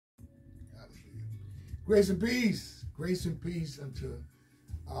Grace and peace unto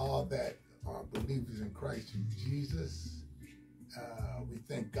all that are believers in Christ Jesus. We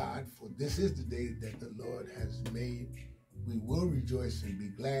thank God for this is the day that the Lord has made. We will rejoice and be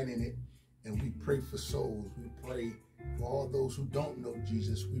glad in it. And we pray for souls. We pray for all those who don't know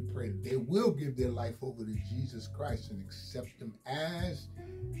Jesus. We pray that they will give their life over to Jesus Christ and accept him as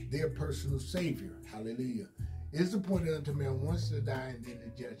their personal Savior. Hallelujah. It is appointed unto man once to die and then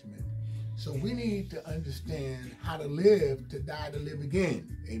the judgment. So we need to understand how to live, to die, to live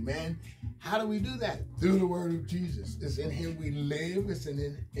again. Amen. How do we do that? Through the word of Jesus. It's in him we live. It's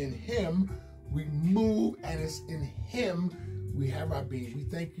in him we move. And it's in him we have our being. We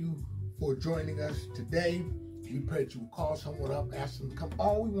thank you for joining us today. We pray that you will call someone up, ask them to come.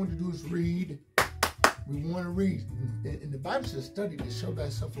 All we want to do is read. We want to read. And the Bible says, study to show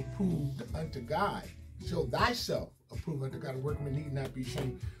thyself approved unto God. Show thyself approved unto God. A workman need not be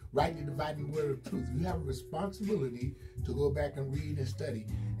ashamed, rightly dividing the word of truth. You have a responsibility to go back and read and study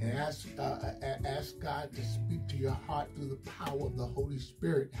and ask God to speak to your heart through the power of the Holy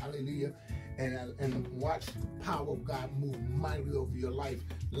Spirit. Hallelujah. And watch the power of God move mightily over your life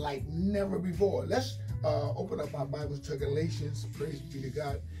like never before. Let's open up our Bibles to Galatians. Praise be to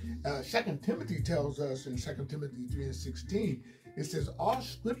God. 2 Timothy tells us in 2 Timothy 3:16, it says, all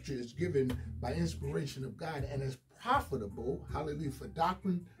scripture is given by inspiration of God and is profitable, hallelujah, for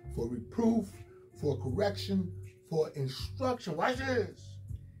doctrine, for reproof, for correction, for instruction. Watch this.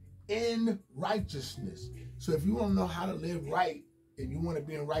 In righteousness. So if you want to know how to live right and you want to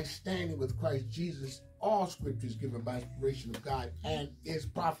be in right standing with Christ Jesus, all scripture is given by inspiration of God and is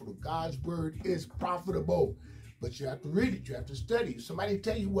profitable. God's word is profitable. But you have to read it. You have to study. If somebody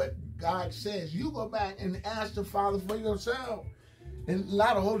tell you what God says, you go back and ask the Father for yourself. And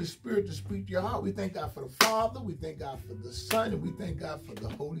allow the Holy Spirit to speak to your heart. We thank God for the Father. We thank God for the Son. And we thank God for the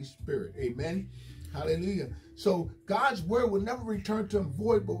Holy Spirit. Amen. Hallelujah. So God's word will never return to him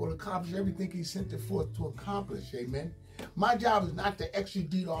void, but will accomplish everything he sent it forth to accomplish. Amen. My job is not to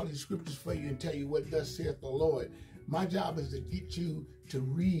exegete all these scriptures for you and tell you what thus saith the Lord. My job is to get you to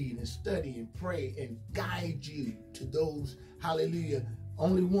read and study and pray and guide you to those, hallelujah,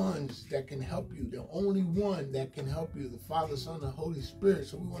 only ones that can help you. The only one that can help you, the Father, Son, and Holy Spirit.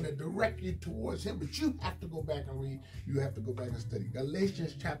 So we want to direct you towards him, but you have to go back and read. You have to go back and study.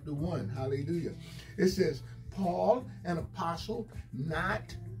 Galatians Chapter 1, hallelujah. It says, Paul, an apostle,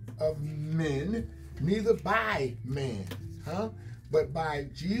 not of men, neither by man, but by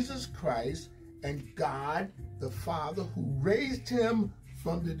Jesus Christ and God the Father who raised him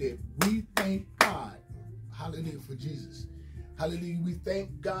from the dead. We thank God, hallelujah, for Jesus. Hallelujah. We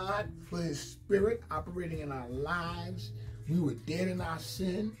thank God for his spirit operating in our lives. We were dead in our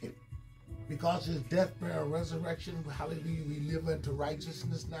sin. Because of his death, burial, and resurrection, hallelujah, we live unto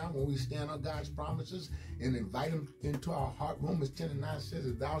righteousness now when we stand on God's promises and invite him into our heart. Romans 10:9 says,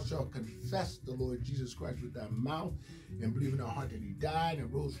 if thou shalt confess the Lord Jesus Christ with thy mouth and believe in thy heart that he died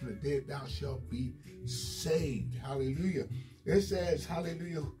and rose from the dead, thou shalt be saved. Hallelujah. It says,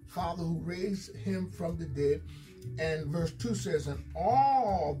 hallelujah, Father who raised him from the dead. And verse 2 says, and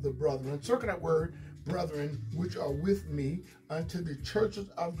all the brethren, circle that word, brethren, which are with me unto the churches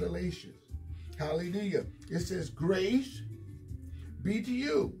of Galatia. Hallelujah. It says, grace be to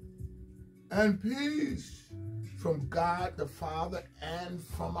you and peace from God the Father and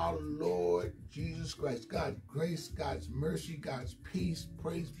from our Lord Jesus Christ. God's grace, God's mercy, God's peace,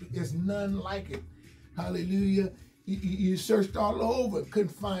 praise be. There's none like it. Hallelujah. You searched all over, couldn't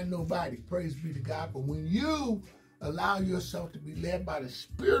find nobody. Praise be to God. But when you allow yourself to be led by the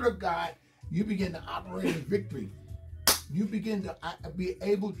Spirit of God, you begin to operate in victory. You begin to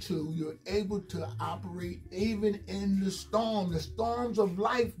you're able to operate even in the storm. The storms of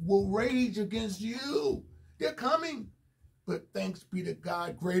life will rage against you. They're coming. But thanks be to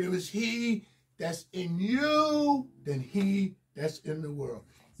God, greater is he that's in you than he that's in the world.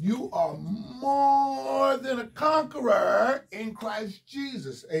 You are more than a conqueror in Christ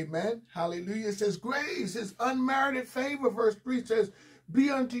Jesus. Amen. Hallelujah. It says grace, his unmerited favor. Verse 3 says, be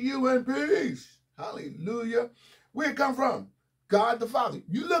unto you in peace. Hallelujah. Where it come from? God the Father.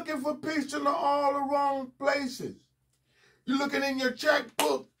 You're looking for peace in all the wrong places. You're looking in your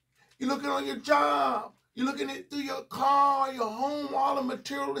checkbook. You're looking on your job. You're looking at through your car, your home, all the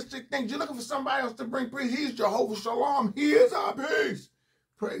materialistic things. You're looking for somebody else to bring peace. He's Jehovah Shalom. He is our peace.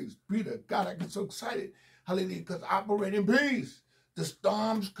 Praise be to God. I get so excited. Hallelujah. Because I operate in peace. The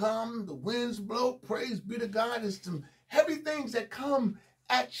storms come. The winds blow. Praise be to God. There's some heavy things that come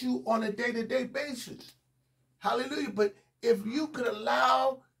at you on a day-to-day basis. Hallelujah. But if you could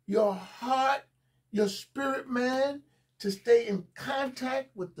allow your heart, your spirit, man, to stay in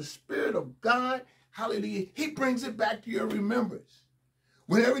contact with the Spirit of God, hallelujah, he brings it back to your remembrance.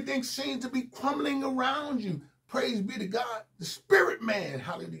 When everything seems to be crumbling around you, praise be to God, the spirit man,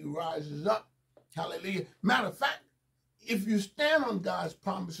 hallelujah, rises up. Hallelujah. Matter of fact, if you stand on God's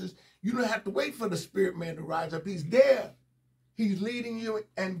promises, you don't have to wait for the spirit man to rise up. He's there. He's leading you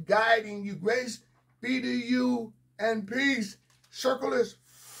and guiding you. Grace be to you and peace. Circle this,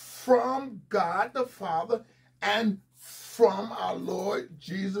 from God the Father and from our Lord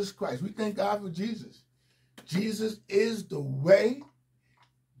Jesus Christ. We thank God for Jesus. Jesus is the way.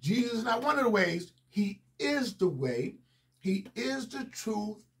 Jesus is not one of the ways. He is the way. He is the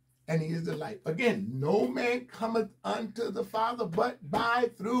truth. And he is the life. Again, no man cometh unto the Father but by,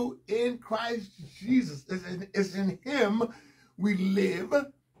 through, in Christ Jesus. It's in him we live.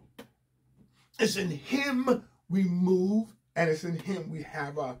 It's in him we move. And it's in him we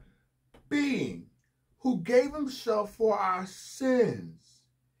have our being, who gave himself for our sins,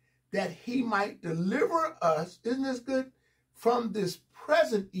 that he might deliver us, isn't this good, from this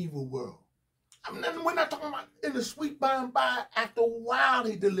present evil world. I mean, we're not talking about in the sweet by and by, after a while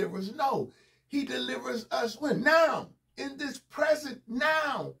he delivers. No, he delivers us when? Now, in this present,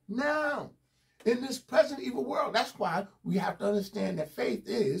 now, in this present evil world. That's why we have to understand that faith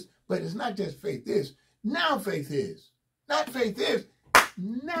is, but it's not just faith is, now faith is. Not faith is,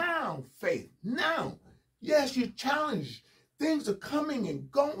 now faith, now. Yes, you're challenged. Things are coming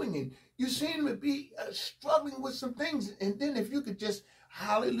and going, and you seem to be struggling with some things. And then if you could just,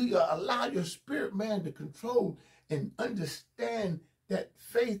 hallelujah, allow your spirit man to control and understand that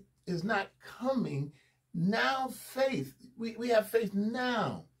faith is not coming. Now faith, we have faith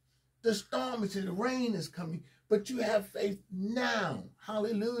now. The storm is here, the rain is coming, but you have faith now.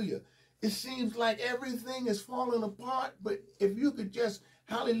 Hallelujah. It seems like everything is falling apart, but if you could just,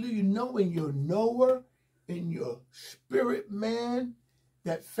 hallelujah, know in your knower, in your spirit man,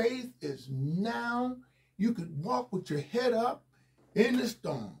 that faith is now. You could walk with your head up in the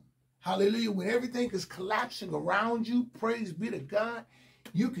storm. Hallelujah. When everything is collapsing around you, praise be to God,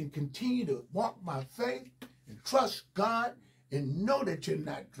 you can continue to walk by faith and trust God and know that you're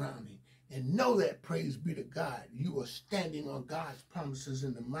not drowning. And know that, praise be to God, you are standing on God's promises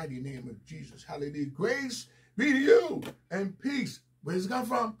in the mighty name of Jesus. Hallelujah. Grace be to you and peace. Where does it come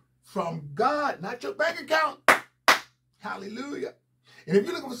from? From God, not your bank account. Hallelujah. And if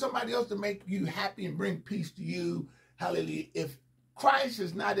you're looking for somebody else to make you happy and bring peace to you, hallelujah, if Christ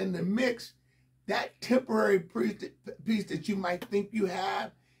is not in the mix, that temporary peace that you might think you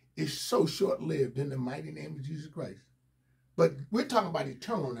have is so short-lived in the mighty name of Jesus Christ. But we're talking about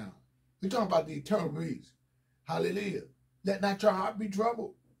eternal now. We're talking about the eternal peace. Hallelujah. Let not your heart be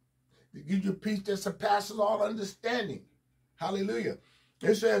troubled. To give you peace that surpasses all understanding. Hallelujah.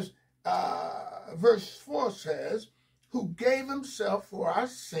 It says, verse 4 says, who gave himself for our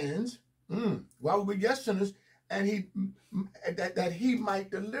sins, while we were yet sinners, and that he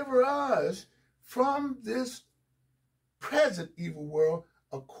might deliver us from this present evil world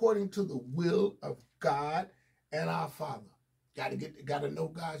according to the will of God and our Father. Got to know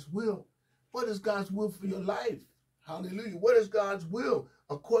God's will. What is God's will for your life? Hallelujah. What is God's will?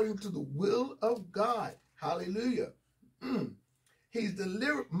 According to the will of God. Hallelujah. He's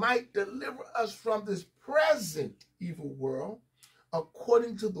might deliver us from this present evil world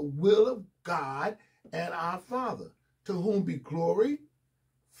according to the will of God and our Father, to whom be glory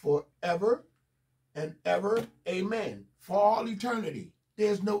forever and ever. Amen. For all eternity.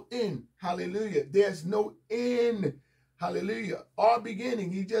 There's no end. Hallelujah. There's no end. Hallelujah. All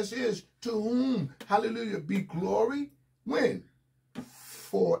beginning. He just is. To whom, hallelujah, be glory. When?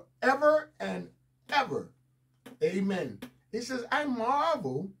 Forever and ever. Amen. He says, I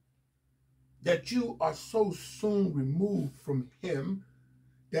marvel that you are so soon removed from him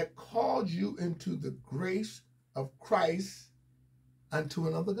that called you into the grace of Christ unto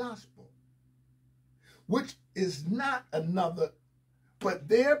another gospel, which is not another, but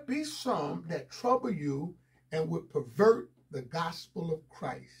there be some that trouble you and would pervert the gospel of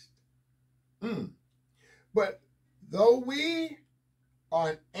Christ. But though we or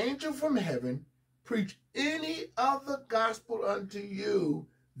an angel from heaven preach any other gospel unto you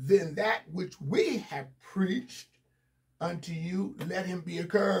than that which we have preached unto you, let him be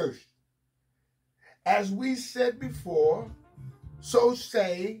accursed. As we said before, so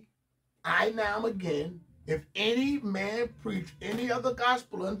say I now again, if any man preach any other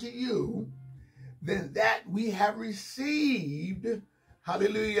gospel unto you than that we have received,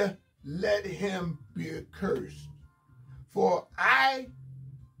 hallelujah, let him be accursed. For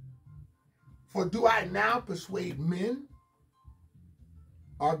do I now persuade men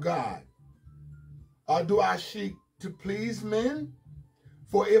or God? Or do I seek to please men?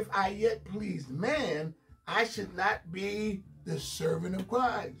 For if I yet pleased man, I should not be the servant of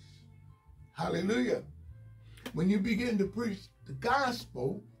Christ. Hallelujah. When you begin to preach the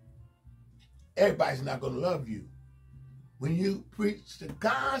gospel, everybody's not going to love you. When you preach the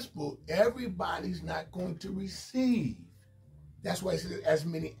gospel, everybody's not going to receive. That's why it says, as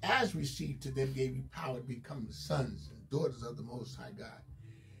many as received, to them gave you power to become the sons and daughters of the Most High God.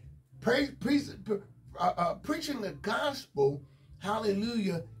 Preaching the gospel,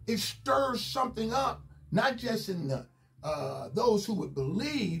 hallelujah, it stirs something up, not just in the those who would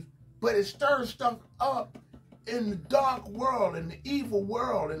believe, but it stirs stuff up in the dark world, in the evil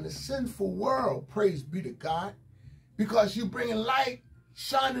world, in the sinful world. Praise be to God. Because you bring light,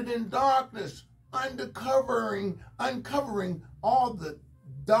 shining in darkness, uncovering all the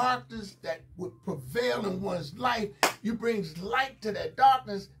darkness that would prevail in one's life. You bring light to that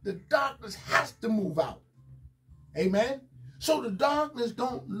darkness. The darkness has to move out. Amen? So the darkness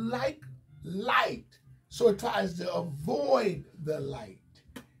don't like light. So it tries to avoid the light.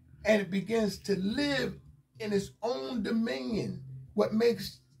 And it begins to live in its own dominion. What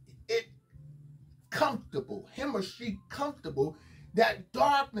makes it comfortable, him or she comfortable, that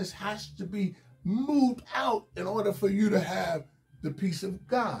darkness has to be moved out in order for you to have the peace of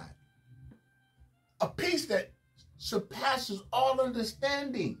God. A peace that surpasses all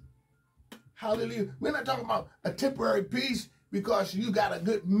understanding. Hallelujah. We're not talking about a temporary peace because you got a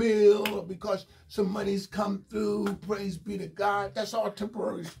good meal or because some money's come through. Praise be to God. That's all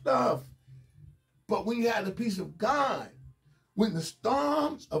temporary stuff. But when you have the peace of God, when the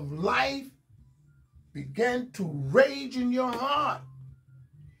storms of life begin to rage in your heart,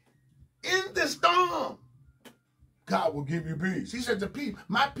 in the storm, God will give you peace. He said, "The peace,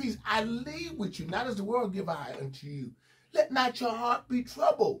 my peace I leave with you, not as the world give I unto you. Let not your heart be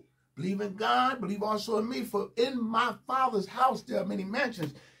troubled. Believe in God, believe also in me, for in my Father's house there are many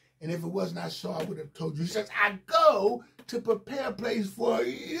mansions. And if it was not so, I would have told you." He says, "I go to prepare a place for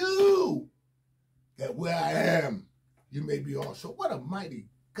you, that where I am, you may be also." What a mighty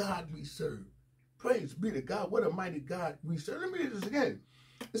God we serve. Praise be to God. What a mighty God we serve. Let me read this again.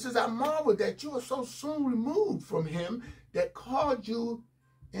 It says, "I marvel that you are so soon removed from him that called you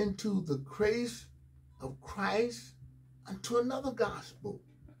into the grace of Christ unto another gospel."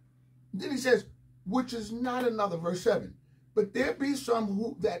 Then he says, which is not another, verse 7. "But there be some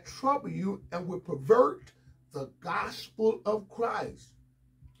who that trouble you and will pervert the gospel of Christ.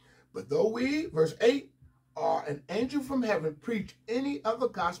 But though we," verse 8, "are an angel from heaven, preach any other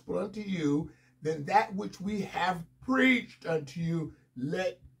gospel unto you than that which we have preached unto you,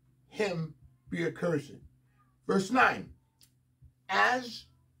 let him be accursed." Verse 9, "As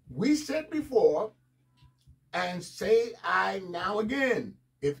we said before, and say I now again,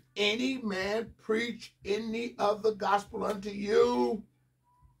 if any man preach any other gospel unto you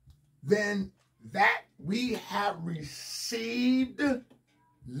than that we have received,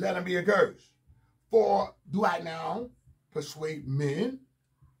 let him be accursed. For do I now persuade men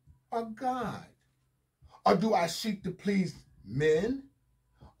or God? Or do I seek to please men?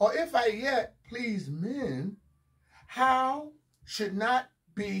 Or if I yet please men, how should not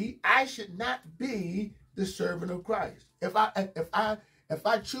be, I should not be the servant of Christ." If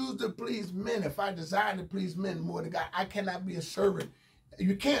I choose to please men, if I desire to please men more than God, I cannot be a servant.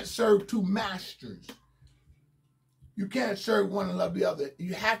 You can't serve two masters. You can't serve one and love the other.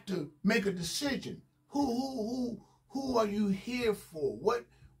 You have to make a decision. Who are you here for?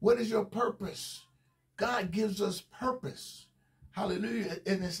 What is your purpose? God gives us purpose. Hallelujah.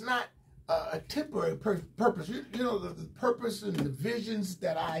 And it's not a temporary purpose. You know, the purpose and the visions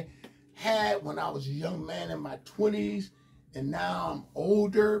that I had when I was a young man in my 20s, and now I'm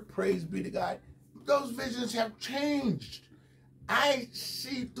older, praise be to God, those visions have changed. I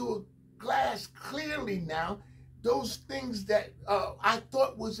see through a glass clearly now those things that I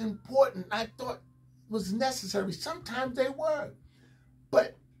thought was important, I thought was necessary. Sometimes they were.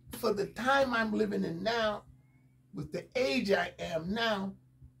 But for the time I'm living in now, with the age I am now,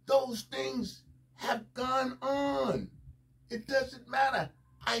 those things have gone on. It doesn't matter.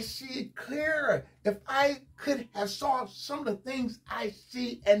 I see it clearer. If I could have saw some of the things I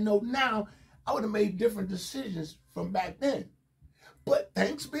see and know now, I would have made different decisions from back then. But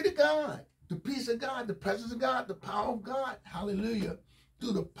thanks be to God, the peace of God, the presence of God, the power of God, hallelujah.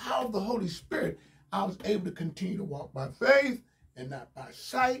 Through the power of the Holy Spirit, I was able to continue to walk by faith and not by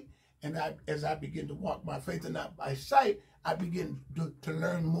sight. And as I begin to walk by faith and not by sight, I begin to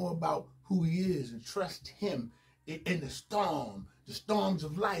learn more about who he is and trust him in the storm. The storms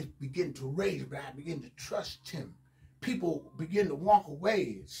of life begin to rage, but I begin to trust him. people begin to walk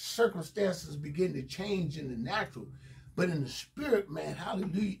away. Circumstances begin to change in the natural. But in the spirit, man,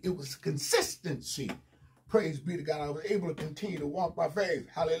 hallelujah, it was consistency. Praise be to God. I was able to continue to walk by faith.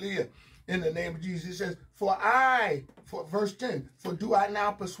 Hallelujah. In the name of Jesus, it says, for verse 10, for do I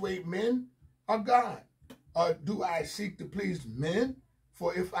now persuade men or God? Or do I seek to please men?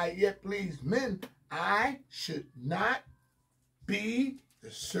 For if I yet please men, I should not be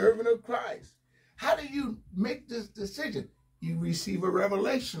the servant of Christ. How do you make this decision? You receive a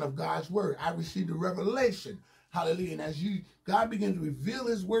revelation of God's word. I received a revelation. Hallelujah. And as God begins to reveal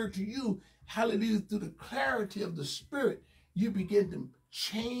his word to you, hallelujah, through the clarity of the spirit, you begin to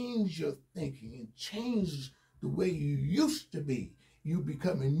change your thinking and change the way you used to be. You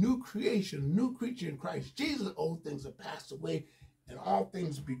become a new creation, a new creature in Christ Jesus. Old things are passed away and all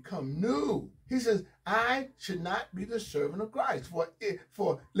things become new. He says, I should not be the servant of Christ.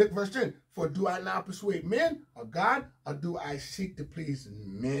 Look, verse 10, for do I now persuade men or God, or do I seek to please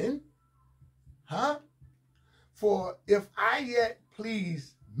men? For if I yet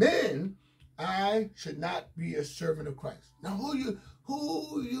please men, I should not be a servant of Christ. Now, who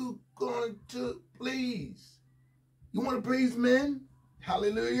you going to please? You want to please men?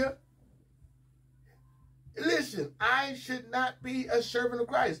 Hallelujah. Listen, I should not be a servant of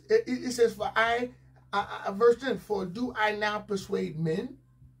Christ. It says, for verse 10, for do I now persuade men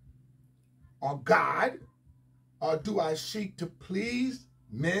or God, or do I seek to please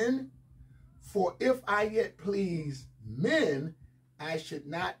men? For if I yet please men, I should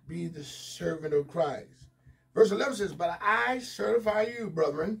not be the servant of Christ. Verse 11 says, but I certify you,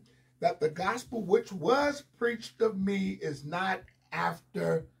 brethren, that the gospel which was preached of me is not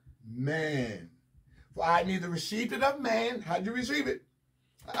after man. For I neither received it of man. How'd you receive it?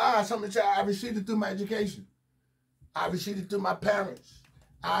 Somebody said, I received it through my education. I received it through my parents.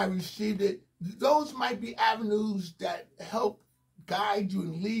 I received it. Those might be avenues that help guide you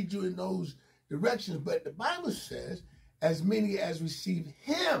and lead you in those directions. But the Bible says, as many as receive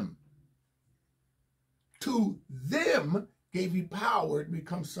him, to them gave he power to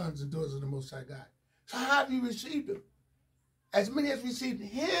become sons and daughters of the Most High God. So how have you received him? As many as received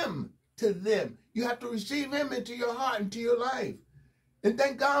him, to them. You have to receive him into your heart, into your life. And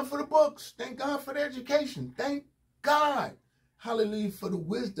thank God for the books. Thank God for the education. Thank God, hallelujah, for the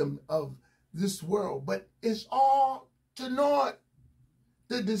wisdom of this world. But it's all to naught.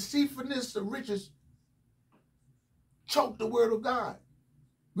 The deceitfulness of riches choke the word of God.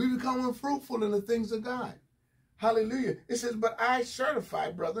 We become unfruitful in the things of God. Hallelujah. It says, but I certify,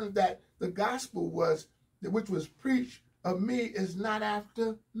 brethren, that the gospel which was preached of me is not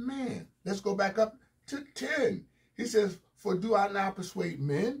after man. Let's go back up to 10. He says, for do I now persuade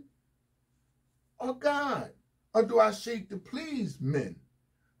men or God? Or do I seek to please men?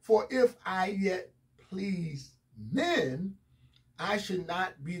 For if I yet please men, I should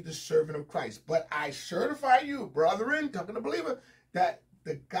not be the servant of Christ. But I certify you, brethren, talking to believer, that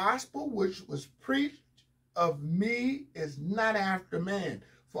the gospel which was preached of me is not after man.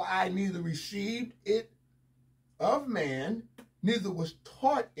 For I neither received it of man, neither was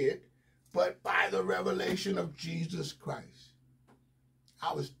taught it, but by the revelation of Jesus Christ.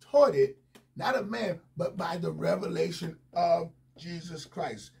 I was taught it, not of man, but by the revelation of Jesus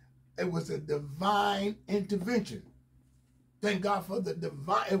Christ. It was a divine intervention. Thank God for the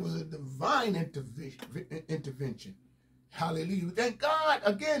divine. It was a divine intervention. Hallelujah. Thank God.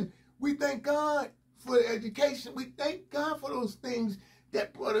 Again, we thank God for education. We thank God for those things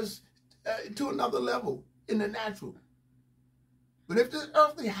that brought us to another level in the natural. But if this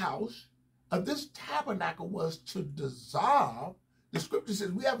earthly house of this tabernacle was to dissolve, the scripture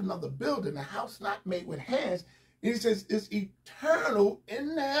says we have another building, a house not made with hands. And it says it's eternal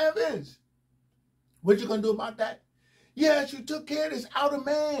in the heavens. What you going to do about that? Yes, you took care of this outer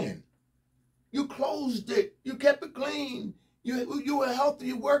man. You closed it. You kept it clean. You were healthy.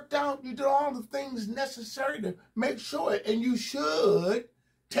 You worked out. You did all the things necessary to make sure. And you should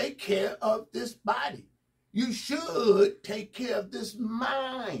take care of this body. You should take care of this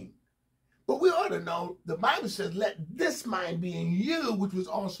mind. But we ought to know, the Bible says, let this mind be in you, which was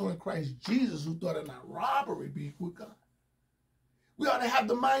also in Christ Jesus, who thought it not robbery be with God. We ought to have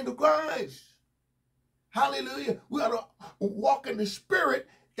the mind of Christ. Hallelujah. We ought to walk in the spirit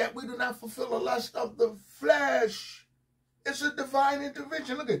that we do not fulfill the lust of the flesh. It's a divine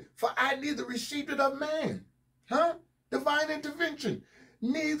intervention. Look at it. For I neither received it of man. Divine intervention.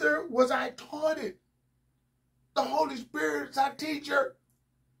 Neither was I taught it. The Holy Spirit's our teacher.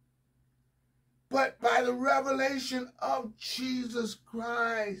 But by the revelation of Jesus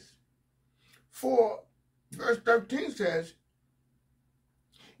Christ. For verse 13 says,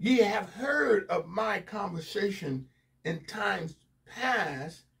 ye have heard of my conversation in times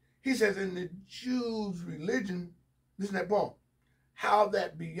past, he says, in the Jews' religion, listen to Paul, how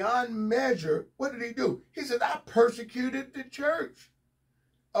that beyond measure, what did he do? He said, I persecuted the church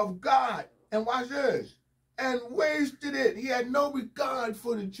of God, and watch this, and wasted it. He had no regard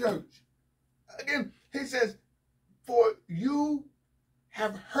for the church. Again, he says, for you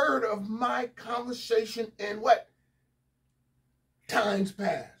have heard of my conversation in what? Times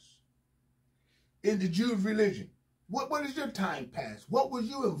past. In the Jews' religion. What is your time past? What was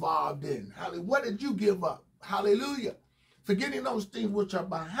you involved in? What did you give up? Hallelujah. Forgetting those things which are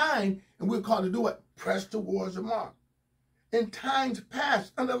behind, and we're called to do what? Press towards the mark. In times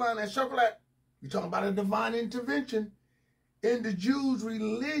past, underline that, circle that. You're talking about a divine intervention. In the Jews'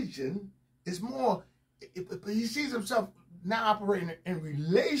 religion, it's more, he sees himself now operating in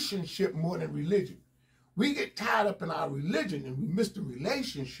relationship more than religion. We get tied up in our religion and we miss the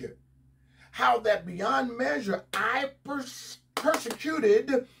relationship. How that beyond measure I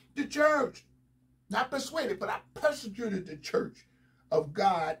persecuted the church. Not persuaded, but I persecuted the church of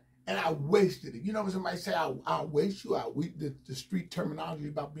God, and I wasted it. You know when somebody say, I'll waste you, the street terminology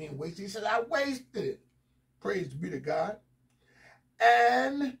about being wasted. He said, I wasted it. Praise be to God.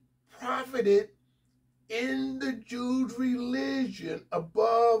 And profited in the Jews' religion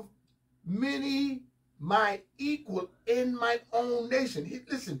above many my equal in my own nation.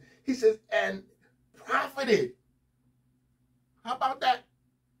 Listen, he says, and profited. How about that?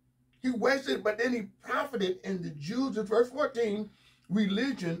 He wasted, but then he profited in the Jews, in verse 14,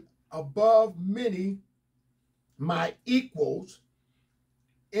 religion above many my equals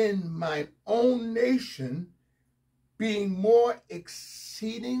in my own nation, being more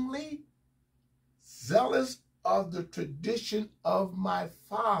exceedingly zealous of the tradition of my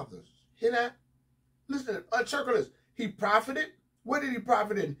fathers. Hear that? Listen, uncircle this. He profited. What did he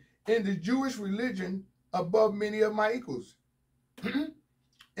profit in? In the Jewish religion above many of my equals.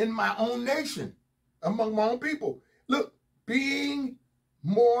 In my own nation, among my own people. Look, being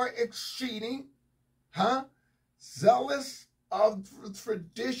more exceeding, zealous of the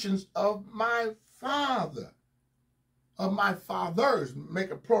traditions of my father, of my fathers,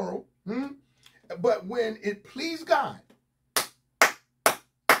 make it plural. But when it pleased God,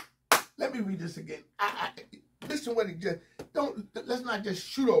 let me read this again. Listen what he just, let's not just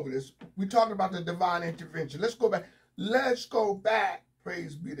shoot over this. We're talking about the divine intervention. Let's go back. Let's go back,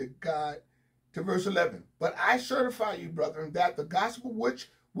 praise be to God, to verse 11. But I certify you, brethren, that the gospel which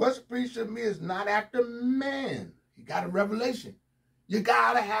was preached to me is not after man. You got a revelation. You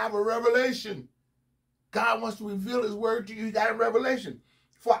got to have a revelation. God wants to reveal his word to you. You got a revelation.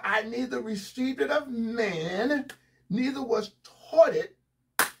 For I neither received it of man, neither was taught it,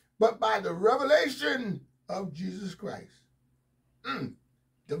 but by the revelation of Jesus Christ.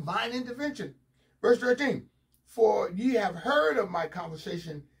 Divine intervention. Verse 13. For ye have heard of my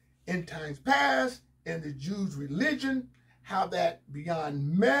conversation in times past in the Jews' religion, how that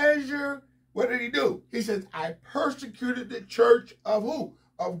beyond measure, what did he do? He says, I persecuted the church of who?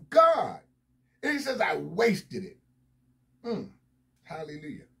 Of God. And he says, I wasted it.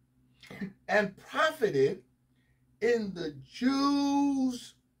 Hallelujah. And profited in the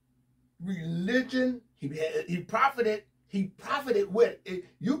Jews' religion. He profited with it.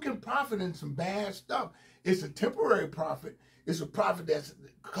 You can profit in some bad stuff. It's a temporary profit. It's a profit that's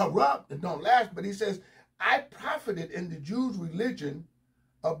corrupt and don't last. But he says, I profited in the Jews' religion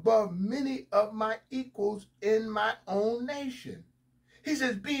above many of my equals in my own nation. He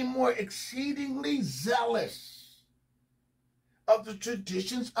says, being more exceedingly zealous of the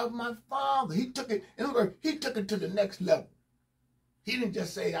traditions of my father. He took it, in other words, he took it to the next level. He didn't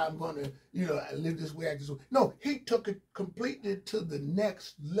just say, I'm going to, live this way, act this way. No, he took it completely to the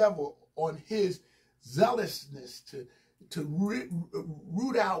next level on his zealousness to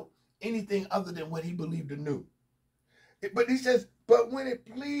root out anything other than what he believed and knew. But he says, but when it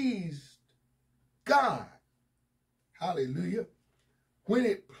pleased God, hallelujah, when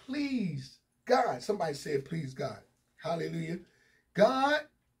it pleased God, somebody said please God, hallelujah, God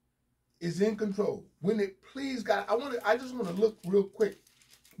is in control. When it pleased God, I just want to look real quick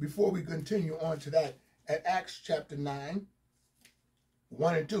before we continue on to that at Acts chapter 9,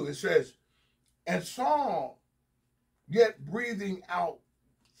 1 and 2. It says, and Saul, yet breathing out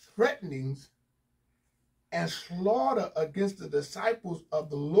threatenings and slaughter against the disciples of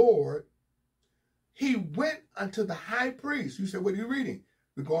the Lord, he went unto the high priest. You said, what are you reading?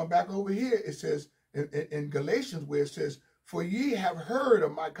 We're going back over here. It says in Galatians where it says, for ye have heard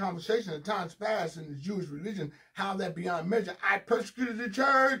of my conversation in times past in the Jewish religion, how that beyond measure I persecuted the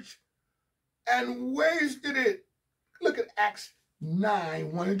church and wasted it. Look at Acts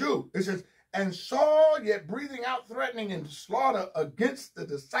 9, 1 and 2. It says, And Saul, yet breathing out threatening and slaughter against the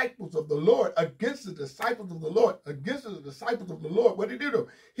disciples of the Lord, against the disciples of the Lord, against the disciples of the Lord, what did he do?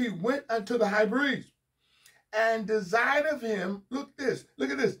 He went unto the high priest and desired of him, look at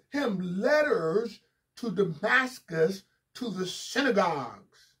this, him letters to Damascus, to the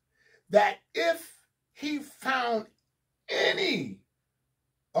synagogues, that if he found any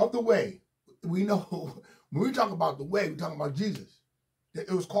of the way, we know, when we talk about the way, we're talking about Jesus. It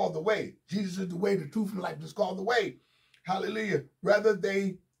was called the way. Jesus is the way, the truth, and life. It's called the way. Hallelujah. Whether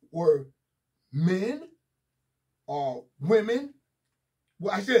they were men or women,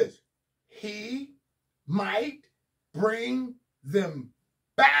 watch this. He might bring them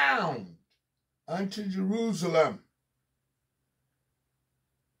bound unto Jerusalem.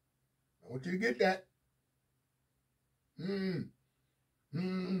 I want you to get that. Do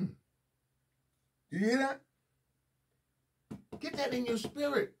you hear that? Get that in your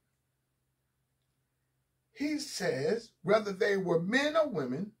spirit. He says, whether they were men or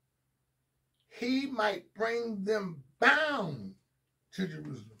women, he might bring them bound to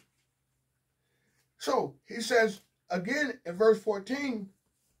Jerusalem. So he says again in verse 13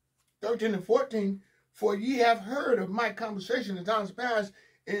 and 14, for ye have heard of my conversation in times past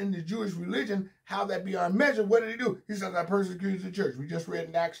in the Jewish religion, how that beyond measure. What did he do? He says, I persecuted the church. We just read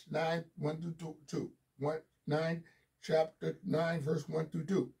in Acts 9, 1 through 2. 9, chapter 9, verse 1 through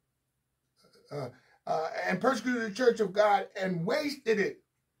 2. And persecuted the church of God and wasted it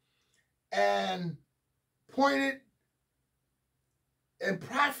and pointed and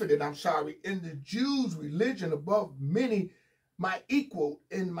profited, in the Jews' religion above many, my equal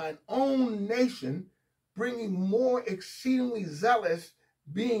in mine own nation, bringing more exceedingly zealous,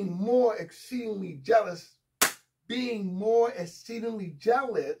 being more exceedingly jealous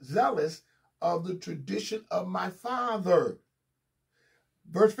zealous of the tradition of my father.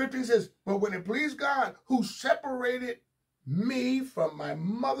 Verse 15 says, but when it pleased God, who separated me from my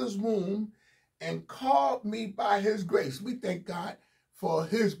mother's womb and called me by his grace. We thank God for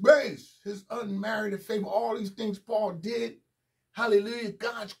his grace, his unmerited favor, all these things Paul did. Hallelujah.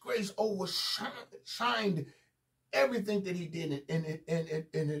 God's grace overshined everything that he did. And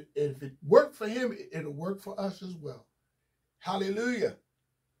if it worked for him, it'll work for us as well. Hallelujah.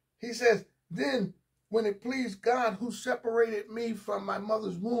 He says, then when it pleased God, who separated me from my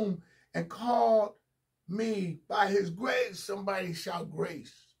mother's womb and called me by his grace. Somebody shout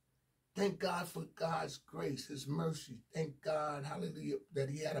grace. Thank God for God's grace, his mercy. Thank God, hallelujah, that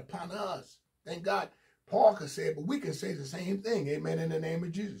he had upon us. Thank God. Paul could say it, but we can say the same thing. Amen, in the name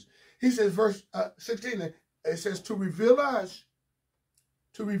of Jesus. He says, verse 16, it says, to reveal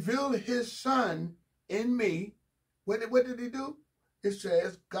his son in me. What did he do? It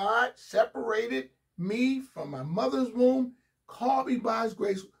says, God separated me from my mother's womb, called me by his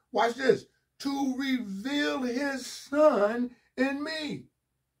grace. Watch this. To reveal his son in me.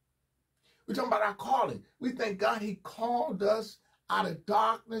 We're talking about our calling. We thank God he called us out of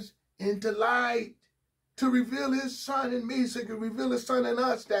darkness into light. To reveal his son in me, so he can reveal his son in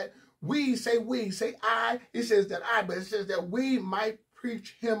us, that we, say I, it says that I, but it says that we might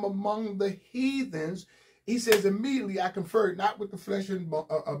preach him among the heathens. He says immediately I conferred not with the flesh and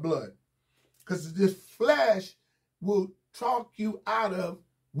blood. Because this flesh will talk you out of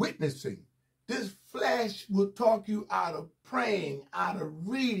witnessing. This flesh will talk you out of praying, out of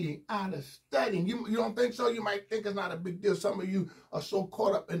reading, out of studying. You don't think so? You might think it's not a big deal. Some of you are so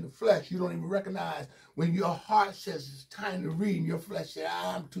caught up in the flesh, you don't even recognize when your heart says it's time to read and your flesh says,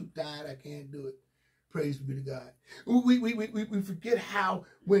 I'm too tired, I can't do it. Praise be to God. We forget how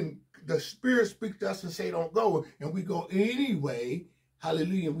when the Spirit speaks to us and say don't go, and we go anyway,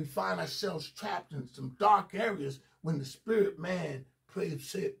 hallelujah, we find ourselves trapped in some dark areas when the Spirit man,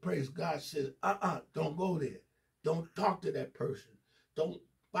 praise God, says, don't go there. Don't talk to that person. Don't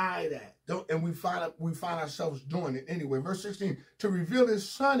buy that. And we find ourselves doing it anyway. Verse 16, to reveal his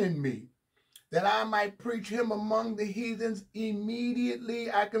son in me, that I might preach him among the heathens.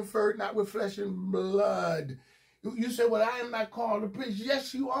 Immediately I conferred not with flesh and blood. You say, well, I am not called to preach.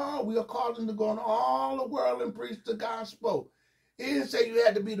 Yes, you are. We are called to go in all the world and preach the gospel. He didn't say you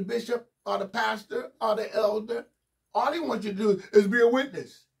had to be the bishop or the pastor or the elder. All he wants you to do is be a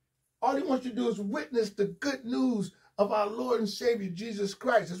witness. All he wants you to do is witness the good news of our Lord and Savior, Jesus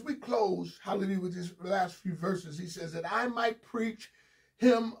Christ. As we close, hallelujah, with these last few verses, he says that I might preach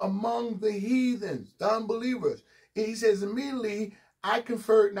him among the heathens, the unbelievers. He says, immediately I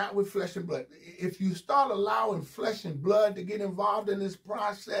conferred not with flesh and blood. If you start allowing flesh and blood to get involved in this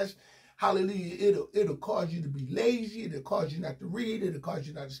process, Hallelujah. It'll cause you to be lazy. It'll cause you not to read. It'll cause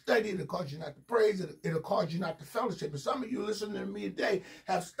you not to study. It'll cause you not to praise. It'll cause you not to fellowship. And some of you listening to me today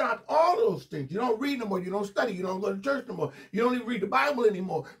have stopped all those things. You don't read no more. You don't study. You don't go to church no more. You don't even read the Bible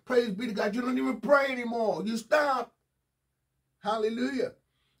anymore. Praise be to God. You don't even pray anymore. You stop. Hallelujah.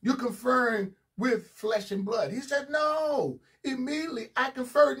 You're conferring with flesh and blood. He said, no. Immediately, I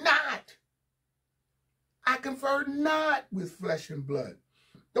conferred not. I conferred not with flesh and blood.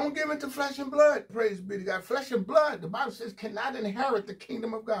 Don't give into flesh and blood. Praise be to God. Flesh and blood, the Bible says, cannot inherit the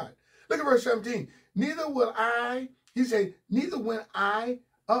kingdom of God. Look at verse 17. Neither will I, he said, neither went I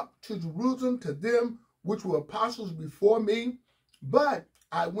up to Jerusalem to them which were apostles before me, but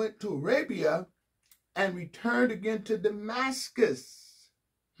I went to Arabia and returned again to Damascus.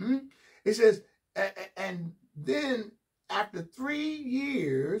 It says, and then after 3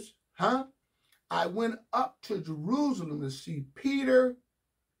 years, I went up to Jerusalem to see Peter,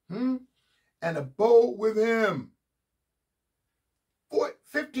 and abode with him for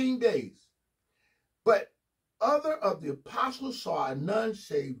 15 days. But other of the apostles saw I none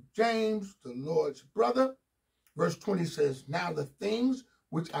save James, the Lord's brother. Verse 20 says, now the things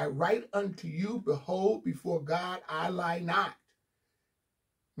which I write unto you, behold, before God I lie not.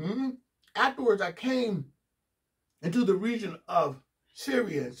 Afterwards I came into the region of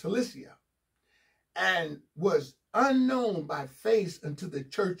Syria and Cilicia, and was unknown by face unto the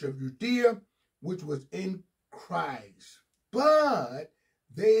church of Judea, which was in Christ. But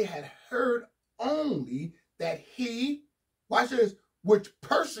they had heard only that he, watch this, which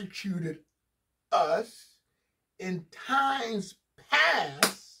persecuted us in times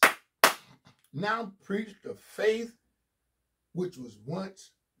past, now preached the faith which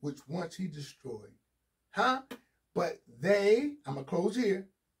once he destroyed. But they, I'm going to close here,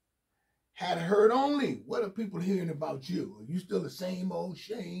 had heard only. What are people hearing about you? Are you still the same old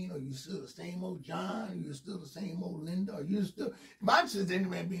Shane? Are you still the same old John? Are you still the same old Linda? Are you still... The Bible says, any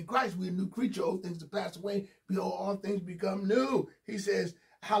man be in Christ, we're a new creature. Old things to pass away. Behold, all things become new. He says,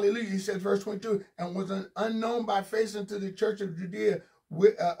 hallelujah. He says, verse 22, and was unknown by face unto the church of Judea,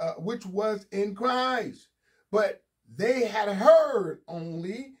 which was in Christ. But they had heard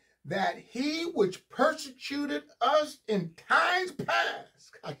only that he which persecuted us in times past,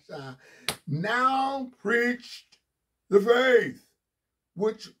 now preached the faith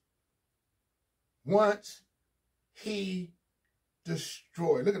which once he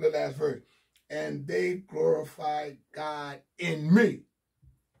destroyed. Look at the last verse. And they glorified God in me.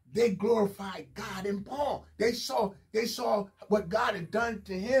 They glorified God in Paul. They saw what God had done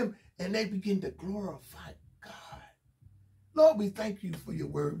to him, and they began to glorify God. Lord, we thank you for your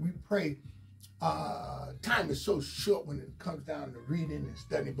word. We pray. Time is so short when it comes down to reading and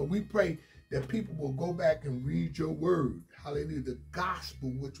studying, but we pray that people will go back and read your word. Hallelujah. The gospel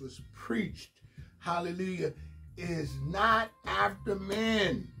which was preached, hallelujah, is not after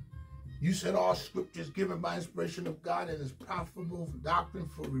men. You said all scripture is given by inspiration of God and is profitable for doctrine,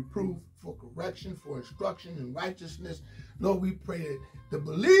 for reproof, for correction, for instruction in righteousness. Lord, we pray that the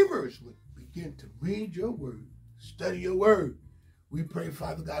believers would begin to read your word, study your word. We pray,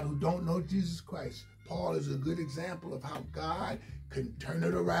 Father God, who don't know Jesus Christ. Paul is a good example of how God can turn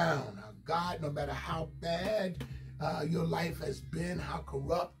it around. How God, no matter how bad your life has been, how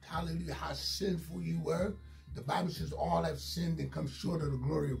corrupt, hallelujah, how sinful you were. The Bible says all have sinned and come short of the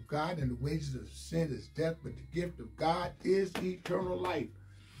glory of God, and the wages of sin is death, but the gift of God is eternal life.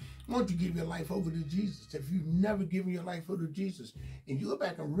 Won't you give your life over to Jesus? If you've never given your life over to Jesus, and you go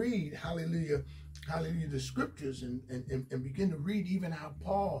back and read, hallelujah, hallelujah, the scriptures and begin to read even how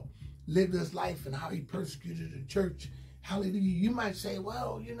Paul lived his life and how he persecuted the church, hallelujah, you might say,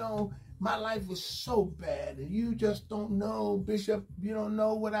 well, you know, my life was so bad, and you just don't know, Bishop, you don't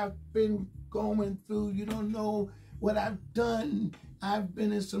know what I've been going through, you don't know what I've done. I've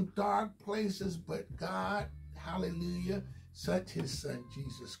been in some dark places, but God, hallelujah, sent his son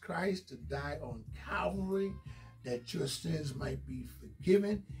Jesus Christ to die on Calvary that your sins might be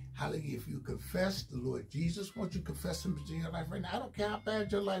forgiven. Hallelujah. If you confess the Lord Jesus, won't you confess him into your life right now? I don't care how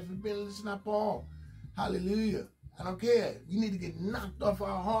bad your life has been. Listen up, Paul. Hallelujah. I don't care. We need to get knocked off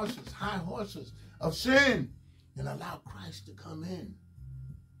our horses, high horses of sin, and allow Christ to come in.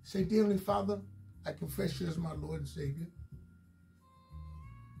 Say, dear Heavenly Father, I confess you as my Lord and Savior.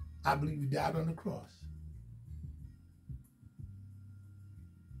 I believe you died on the cross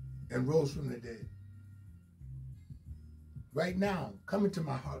and rose from the dead. Right now, come into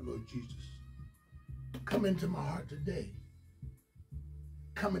my heart, Lord Jesus. Come into my heart today.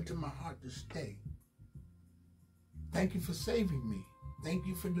 Come into my heart to stay. Thank you for saving me. Thank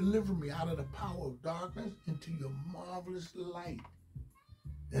you for delivering me out of the power of darkness into your marvelous light.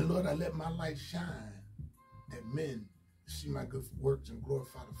 And Lord, I let my light shine that men see my good works and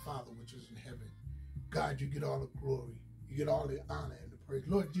glorify the Father which is in heaven. God, you get all the glory. You get all the honor and the praise.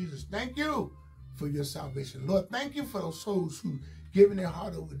 Lord Jesus, thank you for your salvation. Lord, thank you for those souls who giving their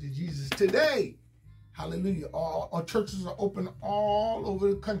heart over to Jesus today. Hallelujah. Our churches are open all over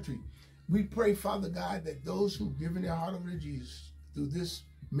the country. We pray, Father God, that those who've given their heart over to Jesus through this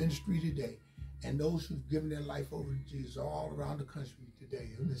ministry today, and those who've given their life over to Jesus all around the country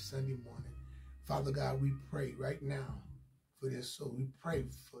today, on this Sunday morning, Father God, we pray right now for their soul. We pray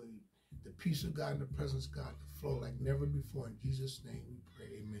for the peace of God and the presence of God to flow like never before. In Jesus' name we pray,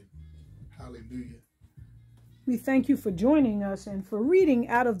 amen. Hallelujah. We thank you for joining us and for reading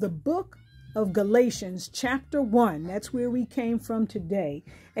out of the book of Galatians chapter 1. That's where we came from today.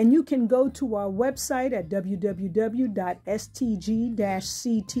 And you can go to our website at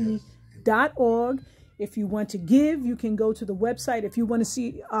www.stg-ct.org. If you want to give, you can go to the website. If you want to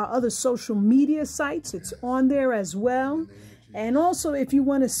see our other social media sites, it's on there as well. And also, if you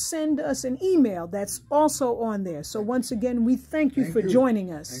want to send us an email, that's also on there. So once again, we thank you for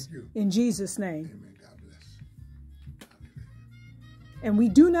joining us. In Jesus' name. Amen. God bless. And we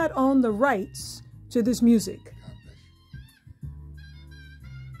do not own the rights to this music.